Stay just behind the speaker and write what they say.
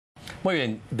Muy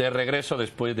bien, de regreso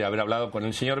después de haber hablado con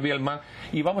el señor Bielma,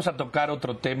 y vamos a tocar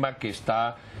otro tema que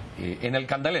está en el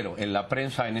candelero, en la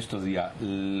prensa en estos días.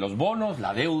 Los bonos,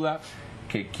 la deuda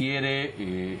que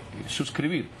quiere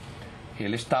suscribir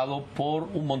el Estado por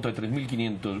un monto de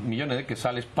 3.500 millones de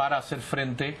quetzales para hacer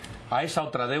frente a esa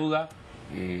otra deuda,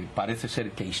 parece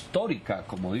ser que histórica,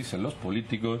 como dicen los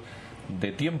políticos,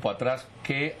 de tiempo atrás,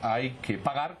 que hay que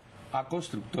pagar a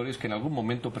constructores que en algún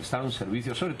momento prestaron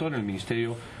servicios, sobre todo en el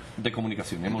Ministerio de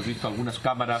Comunicación. Hemos visto algunas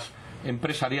cámaras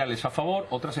empresariales a favor,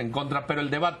 otras en contra, pero el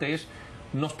debate es: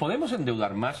 ¿nos podemos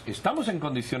endeudar más? ¿Estamos en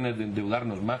condiciones de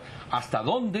endeudarnos más? ¿Hasta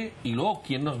dónde? Y luego,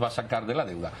 ¿quién nos va a sacar de la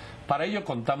deuda? Para ello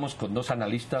contamos con dos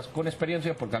analistas con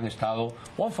experiencia, porque han estado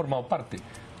o han formado parte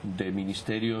de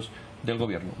ministerios del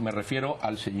gobierno. Me refiero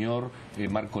al señor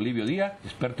Marco Livio Díaz,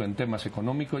 experto en temas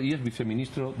económicos y es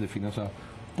viceministro de Finanzas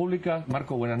Públicas.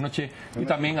 Marco, buenas noches. Y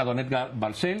también a don Edgar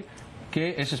Balcel,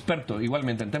 que es experto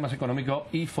igualmente en temas económicos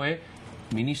y fue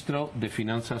ministro de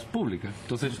Finanzas Públicas.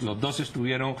 Entonces los dos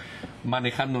estuvieron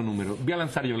manejando números. Voy a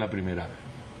lanzar yo la primera.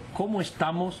 ¿Cómo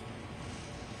estamos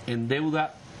en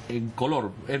deuda en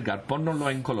color? Edgar, pónnoslo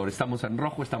en color. Estamos en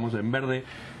rojo, estamos en verde,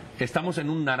 estamos en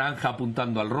un naranja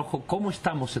apuntando al rojo. ¿Cómo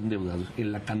estamos endeudados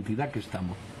en la cantidad que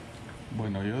estamos?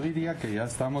 Bueno, yo diría que ya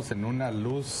estamos en una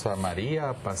luz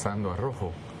amarilla pasando a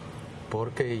rojo,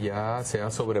 porque ya se ha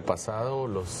sobrepasado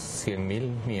los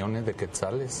 100.000 millones de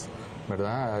quetzales,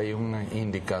 ¿verdad? Hay un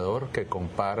indicador que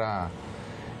compara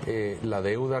la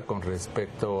deuda con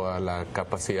respecto a la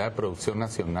capacidad de producción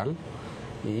nacional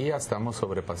y ya estamos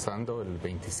sobrepasando el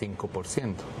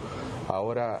 25%.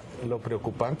 Ahora, lo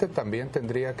preocupante también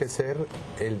tendría que ser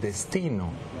el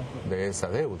destino de esa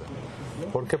deuda,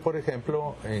 porque, por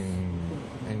ejemplo,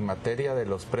 en materia de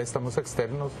los préstamos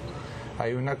externos,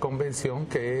 hay una convención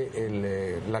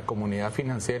que la Comunidad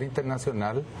Financiera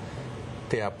Internacional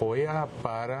te apoya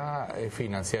para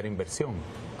financiar inversión,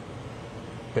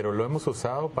 pero lo hemos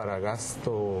usado para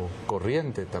gasto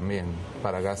corriente también,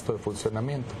 para gasto de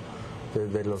funcionamiento.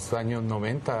 Desde los años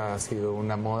 90 ha sido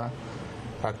una moda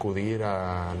acudir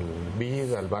al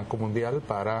BID, al Banco Mundial,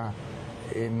 para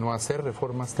no hacer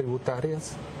reformas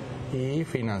tributarias y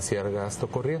financiar gasto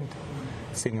corriente.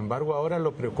 Sin embargo, ahora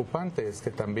lo preocupante es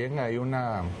que también hay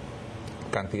una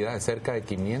cantidad de cerca de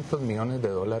 500 millones de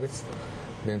dólares,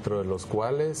 dentro de los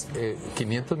cuales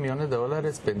 500 millones de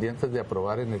dólares pendientes de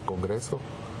aprobar en el Congreso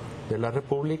de la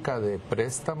República, de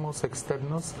préstamos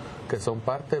externos que son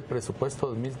parte del presupuesto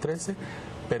 2013,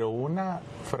 pero una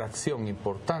fracción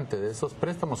importante de esos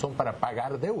préstamos son para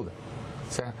pagar deuda.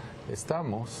 O sea,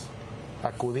 estamos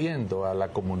acudiendo a la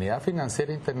Comunidad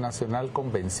Financiera Internacional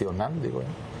convencional, digo,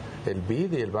 el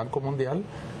BID y el Banco Mundial,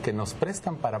 que nos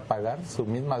prestan para pagar su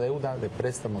misma deuda de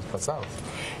préstamos pasados.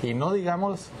 Y no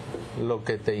digamos lo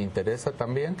que te interesa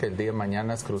también, que el día de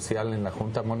mañana es crucial en la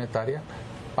Junta Monetaria,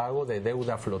 pago de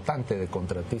deuda flotante de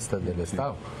contratistas del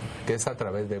Estado, que es a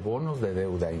través de bonos de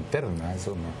deuda interna. Es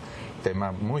un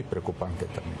tema muy preocupante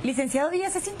también. Licenciado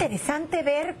Díaz, es interesante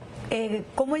ver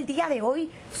cómo el día de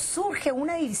hoy surge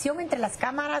una división entre las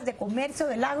cámaras de comercio,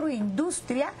 del agro e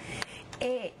industria,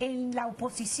 en la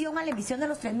oposición a la emisión de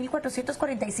los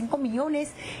 3.445 millones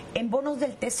en bonos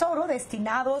del Tesoro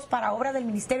destinados para obras del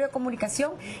Ministerio de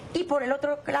Comunicación, y por el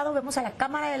otro lado vemos a la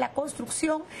Cámara de la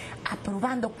Construcción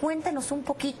aprobando. Cuéntenos un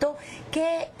poquito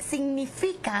qué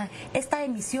significa esta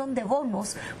emisión de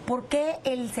bonos, por qué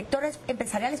el sector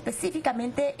empresarial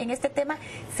específicamente en este tema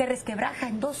se resquebraja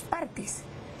en dos partes.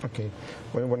 Ok,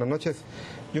 bueno, buenas noches.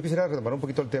 Yo quisiera retomar un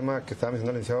poquito el tema que estaba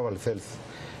mencionando el licenciado Balcells.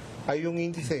 Hay un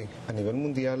índice a nivel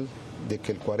mundial de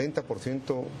que el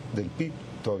 40% del PIB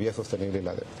todavía es sostenible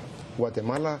la deuda.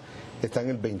 Guatemala está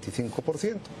en el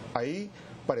 25%. Ahí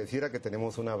pareciera que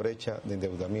tenemos una brecha de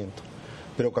endeudamiento.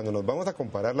 Pero cuando nos vamos a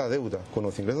comparar la deuda con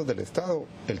los ingresos del Estado,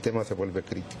 el tema se vuelve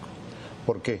crítico.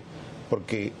 ¿Por qué?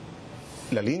 Porque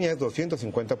la línea es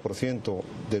 250%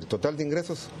 del total de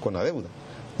ingresos con la deuda.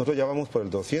 Nosotros ya vamos por el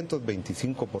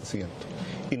 225%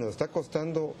 y nos está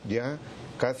costando ya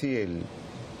casi el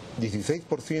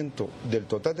 16% del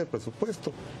total del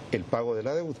presupuesto el pago de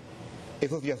la deuda.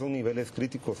 Esos ya son niveles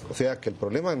críticos, o sea que el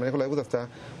problema del manejo de la deuda está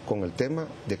con el tema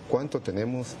de cuánto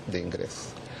tenemos de ingresos.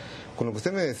 Con lo que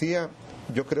usted me decía,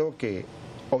 yo creo que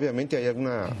obviamente hay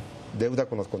alguna deuda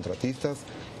con los contratistas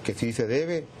que sí se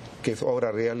debe, que es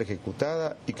obra real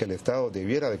ejecutada y que el Estado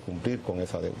debiera de cumplir con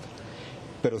esa deuda.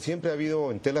 Pero siempre ha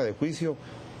habido en tela de juicio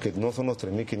que no son los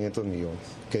 3.500 millones,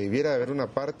 que debiera haber una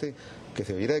parte que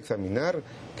se debiera examinar,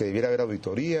 que debiera haber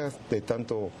auditorías de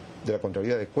tanto de la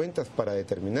Contraloría de Cuentas para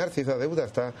determinar si esa deuda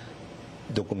está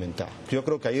documentada. Yo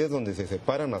creo que ahí es donde se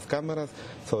separan las cámaras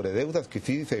sobre deudas que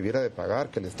sí se debiera de pagar,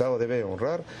 que el Estado debe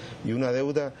honrar, y una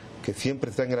deuda que siempre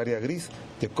está en el área gris,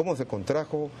 de cómo se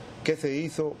contrajo, qué se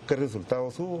hizo, qué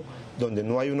resultados hubo, donde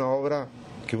no hay una obra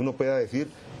que uno pueda decir,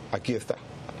 aquí está,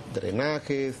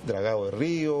 drenajes, dragado de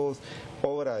ríos,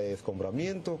 obra de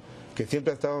escombramiento, que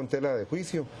siempre ha estado en tela de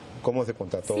juicio, cómo se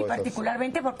contrató. Sí,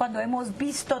 particularmente por cuando hemos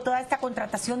visto toda esta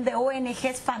contratación de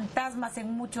ONGs fantasmas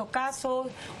en muchos casos,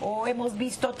 o hemos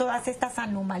visto todas estas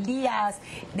anomalías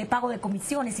de pago de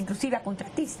comisiones, inclusive a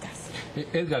contratistas.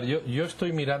 Edgar, yo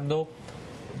estoy mirando,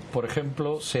 por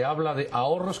ejemplo, se habla de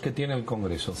ahorros que tiene el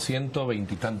Congreso,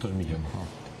 120 y tantos millones,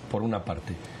 por una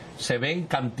parte. Se ven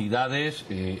cantidades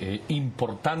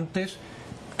importantes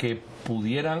que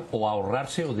pudieran o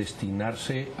ahorrarse o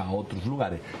destinarse a otros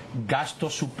lugares.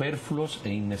 Gastos superfluos e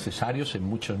innecesarios en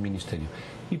muchos ministerios.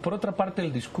 Y por otra parte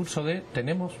el discurso de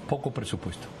tenemos poco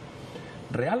presupuesto.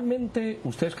 ¿Realmente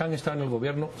ustedes que han estado en el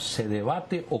gobierno se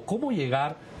debate o cómo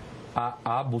llegar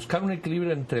a buscar un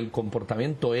equilibrio entre el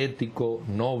comportamiento ético,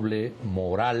 noble,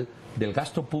 moral del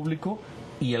gasto público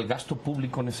y el gasto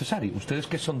público necesario? Ustedes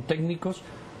que son técnicos,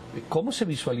 ¿cómo se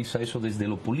visualiza eso desde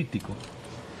lo político?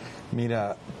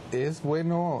 Mira, es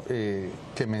bueno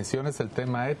que menciones el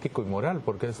tema ético y moral,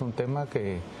 porque es un tema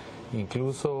que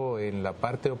incluso en la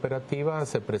parte operativa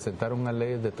se presentaron unas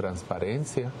leyes de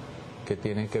transparencia que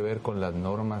tienen que ver con las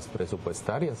normas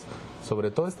presupuestarias.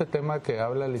 Sobre todo este tema que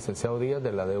habla el licenciado Díaz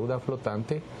de la deuda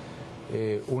flotante,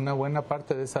 una buena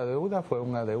parte de esa deuda fue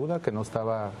una deuda que no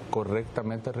estaba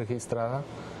correctamente registrada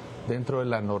dentro de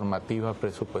la normativa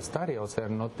presupuestaria, o sea,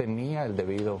 no tenía el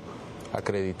debido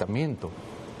acreditamiento.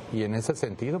 Y en ese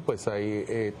sentido, pues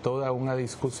hay toda una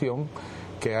discusión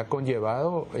que ha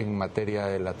conllevado en materia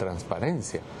de la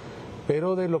transparencia.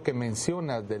 Pero de lo que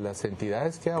mencionas de las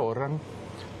entidades que ahorran,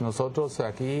 nosotros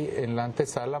aquí en la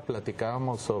antesala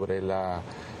platicábamos sobre la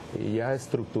ya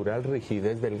estructural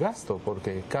rigidez del gasto,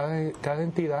 porque cada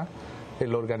entidad,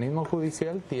 el organismo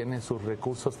judicial tiene sus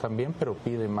recursos también, pero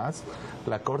pide más.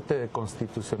 La Corte de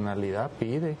Constitucionalidad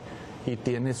pide y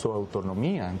tiene su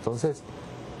autonomía. Entonces,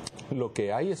 lo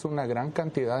que hay es una gran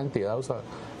cantidad de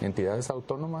entidades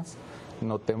autónomas.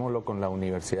 Notémoslo con la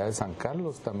Universidad de San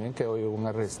Carlos también, que hoy hubo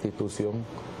una restitución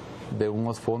de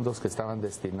unos fondos que estaban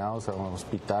destinados a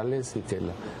hospitales y que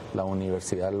la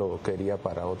universidad lo quería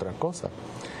para otra cosa.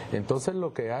 Entonces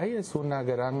lo que hay es una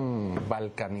gran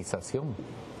balcanización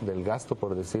del gasto,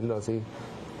 por decirlo así,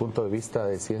 punto de vista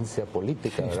de ciencia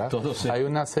política, ¿verdad? Hay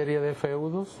una serie de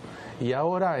feudos y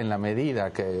ahora en la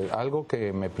medida que algo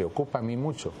que me preocupa a mí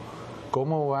mucho,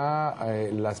 cómo va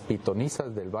las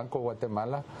pitonizas del Banco de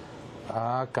Guatemala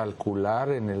a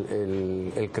calcular en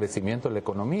el crecimiento de la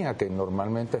economía, que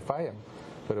normalmente fallan,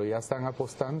 pero ya están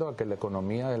apostando a que la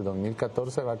economía del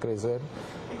 2014 va a crecer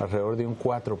alrededor de un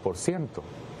 4%.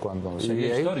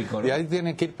 Sería histórico, ¿no? Y ahí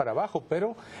tiene que ir para abajo,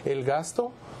 pero el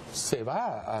gasto se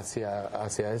va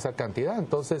hacia esa cantidad.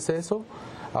 Entonces eso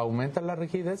aumenta la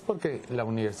rigidez porque la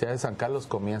Universidad de San Carlos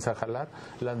comienza a jalar,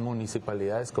 las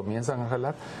municipalidades comienzan a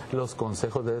jalar, los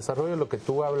consejos de desarrollo, lo que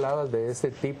tú hablabas de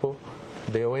ese tipo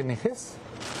de ONGs,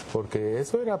 porque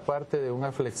eso era parte de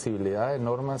una flexibilidad de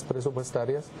normas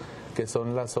presupuestarias que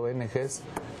son las ONGs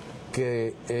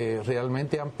que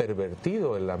realmente han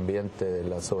pervertido el ambiente de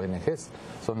las ONGs.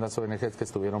 Son las ONGs que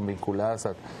estuvieron vinculadas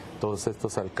a todos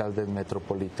estos alcaldes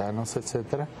metropolitanos,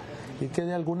 etcétera, y que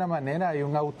de alguna manera hay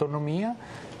una autonomía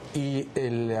y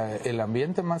el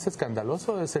ambiente más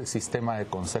escandaloso es el sistema de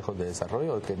consejos de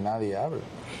desarrollo, del que nadie habla,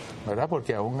 ¿verdad?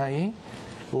 Porque aún ahí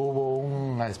hubo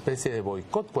una especie de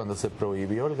boicot cuando se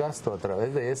prohibió el gasto a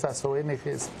través de esas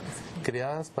ONGs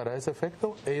creadas para ese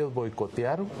efecto. Ellos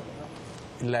boicotearon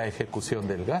la ejecución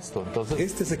del gasto.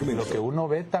 Entonces, lo que uno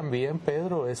ve también,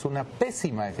 Pedro, es una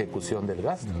pésima ejecución del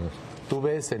gasto. Tú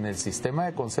ves en el sistema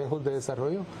de consejos de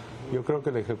desarrollo, yo creo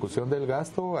que la ejecución del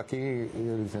gasto, aquí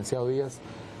el licenciado Díaz,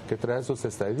 que trae sus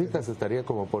estadísticas, estaría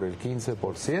como por el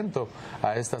 15%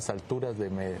 a estas alturas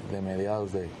de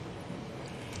mediados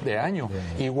de año.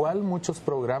 Igual muchos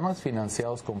programas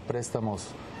financiados con préstamos,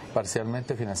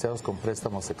 parcialmente financiados con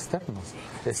préstamos externos,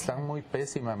 están muy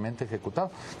pésimamente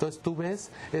ejecutados. Entonces tú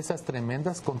ves esas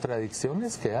tremendas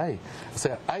contradicciones que hay. O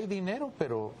sea, hay dinero,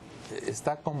 pero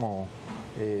está como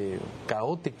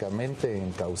caóticamente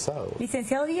encauzado.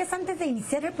 Licenciado Díaz, antes de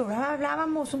iniciar el programa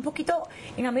hablábamos un poquito,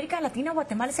 en América Latina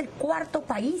Guatemala es el cuarto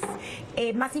país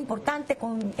más importante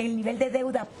con el nivel de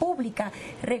deuda pública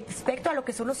respecto a lo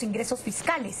que son los ingresos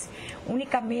fiscales.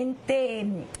 Únicamente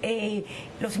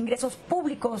los ingresos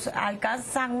públicos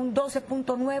alcanzan un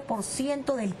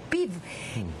 12.9% del PIB.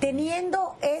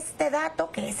 Teniendo este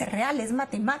dato, que es real, es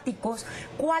matemáticos,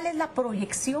 ¿cuál es la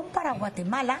proyección para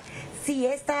Guatemala si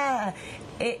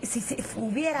si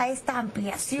hubiera esta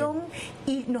ampliación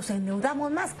y nos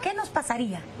endeudamos más? ¿Qué nos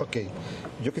pasaría? Ok,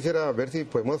 yo quisiera ver si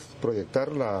podemos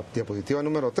proyectar la diapositiva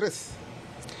número 3.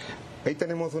 Ahí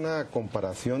tenemos una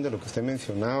comparación de lo que usted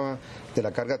mencionaba de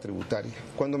la carga tributaria.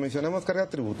 Cuando mencionamos carga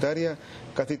tributaria,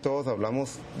 casi todos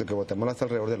hablamos de que Guatemala está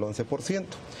alrededor del 11%.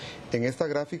 En esta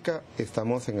gráfica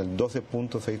estamos en el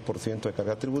 12.6% de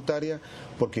carga tributaria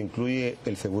porque incluye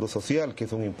el seguro social, que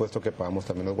es un impuesto que pagamos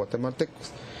también los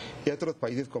guatemaltecos. Y hay otros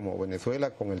países como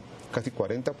Venezuela con el casi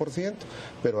 40%,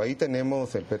 pero ahí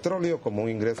tenemos el petróleo como un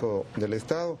ingreso del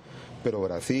Estado, pero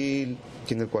Brasil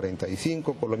tiene el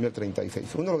 45%, Colombia el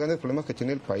 36%. Uno de los grandes problemas que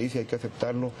tiene el país, y hay que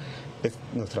aceptarlo, es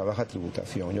nuestra baja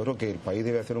tributación. Yo creo que el país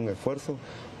debe hacer un esfuerzo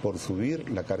por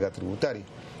subir la carga tributaria.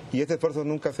 Y ese esfuerzo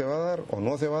nunca se va a dar o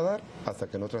no se va a dar hasta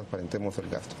que no transparentemos el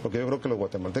gasto. Porque yo creo que los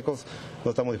guatemaltecos no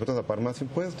estamos dispuestos a pagar más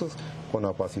impuestos con la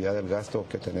opacidad del gasto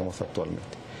que tenemos actualmente.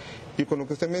 Y con lo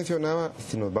que usted mencionaba,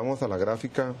 si nos vamos a la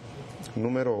gráfica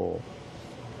número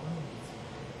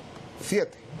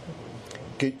 7,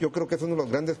 que yo creo que es uno de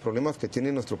los grandes problemas que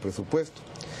tiene nuestro presupuesto,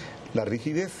 la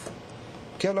rigidez.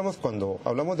 ¿Qué hablamos cuando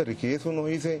hablamos de rigidez? Uno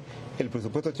dice, el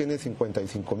presupuesto tiene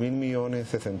 55.000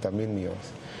 millones, 60.000 millones.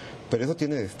 Pero eso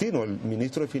tiene destino. El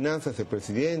ministro de Finanzas, el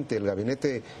presidente, el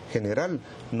gabinete general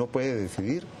no puede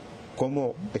decidir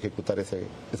cómo ejecutar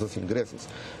esos ingresos.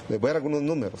 Les voy a dar algunos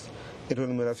números. En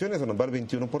remuneraciones se nos va el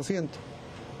 21%.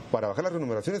 Para bajar las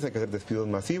remuneraciones hay que hacer despidos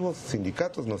masivos,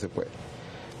 sindicatos, no se puede.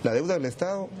 La deuda del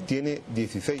Estado tiene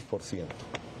 16%,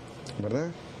 ¿verdad?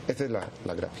 Esa es la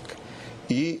gráfica.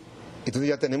 Y entonces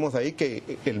ya tenemos ahí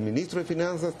que el ministro de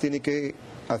Finanzas tiene que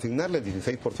asignarle el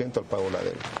 16% al pago de la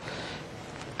deuda.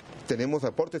 Tenemos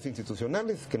aportes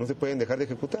institucionales que no se pueden dejar de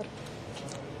ejecutar,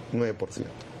 9%.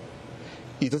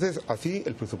 Y entonces así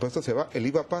el presupuesto se va, el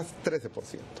IVA PAS 13%.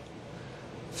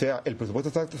 O sea, el presupuesto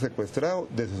está secuestrado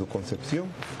desde su concepción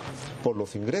por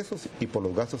los ingresos y por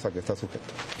los gastos a que está sujeto.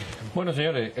 Bueno,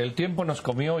 señores, el tiempo nos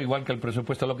comió igual que el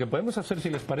presupuesto. Lo que podemos hacer, si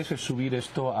les parece, es subir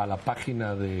esto a la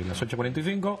página de las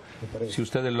 8:45. Si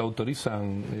ustedes lo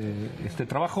autorizan, este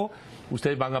trabajo,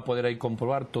 ustedes van a poder ahí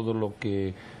comprobar todo lo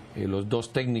que los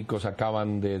dos técnicos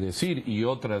acaban de decir y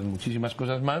otras muchísimas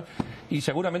cosas más, y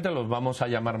seguramente los vamos a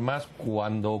llamar más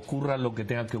cuando ocurra lo que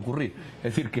tenga que ocurrir,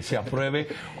 es decir, que se apruebe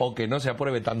o que no se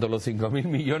apruebe tanto los 5.000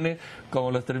 millones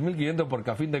como los 3.500,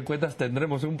 porque a fin de cuentas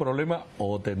tendremos un problema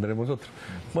o tendremos otro.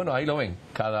 Bueno, ahí lo ven,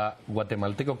 cada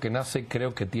guatemalteco que nace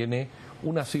creo que tiene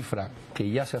una cifra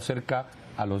que ya se acerca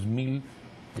a los $1.000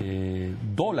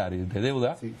 de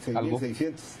deuda, sí, algo,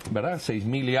 6.600, ¿verdad?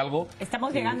 6.000 y algo.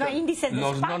 Estamos llegando a índices de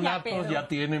Los España, nonatos pero ya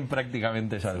tienen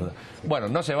prácticamente esa deuda. Bueno,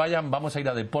 no se vayan, vamos a ir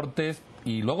a deportes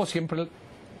y luego siempre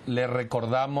les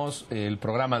recordamos el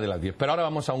programa de las 10. Pero ahora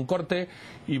vamos a un corte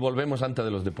y volvemos antes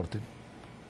de los deportes.